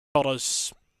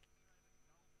$8.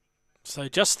 So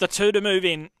just the two to move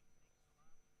in.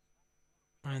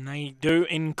 And they do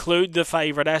include the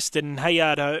favourite, Aston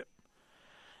Hayardo.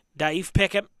 Dave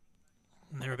Peckham.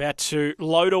 And they're about to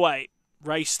load away.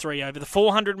 Race 3 over the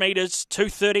 400 metres.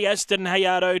 $2.30 Aston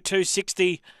Hayardo.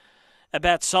 $2.60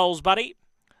 About Souls Buddy.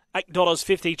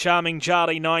 $8.50 Charming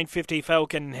Charlie. $9.50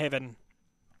 Falcon Heaven.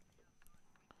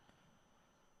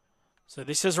 So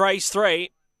this is race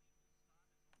 3.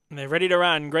 They're ready to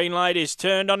run. Green light is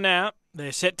turned on now.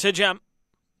 They're set to jump.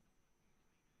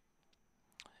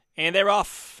 And they're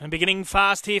off. And beginning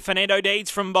fast here, Fernando Deeds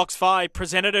from box 5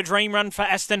 presented a dream run for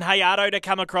Aston Hayardo to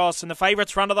come across. And the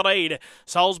favourites run to the lead.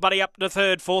 Souls Buddy up to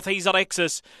third. Fourth, he's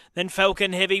Alexis. Then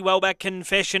Falcon Heavy, Wellback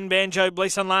Confession, Banjo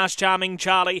Bliss and last Charming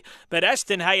Charlie. But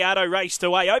Aston Hayardo raced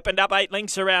away. Opened up 8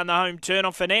 lengths around the home turn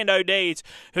on Fernando Deeds,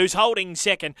 who's holding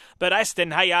second. But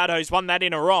Aston Hayardo's won that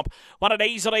in a romp. Won it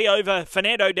easily over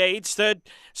Fernando Deeds. Third,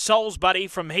 Souls Buddy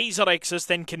from He's Alexis.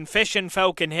 Then Confession,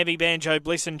 Falcon Heavy, Banjo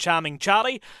Bliss and Charming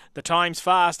Charlie. The time's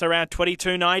fast, around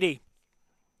 22.90.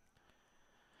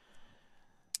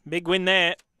 Big win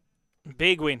there.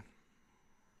 Big win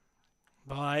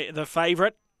by the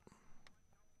favourite.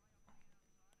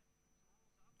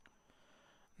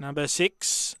 Number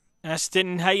 6,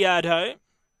 Aston Hayardo.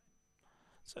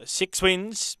 So 6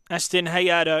 wins, Aston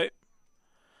Hayardo.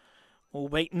 Will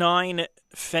beat 9,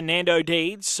 Fernando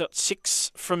Deeds. So it's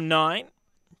 6 from 9.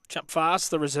 Jumped fast,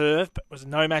 the reserve, but was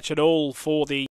no match at all for the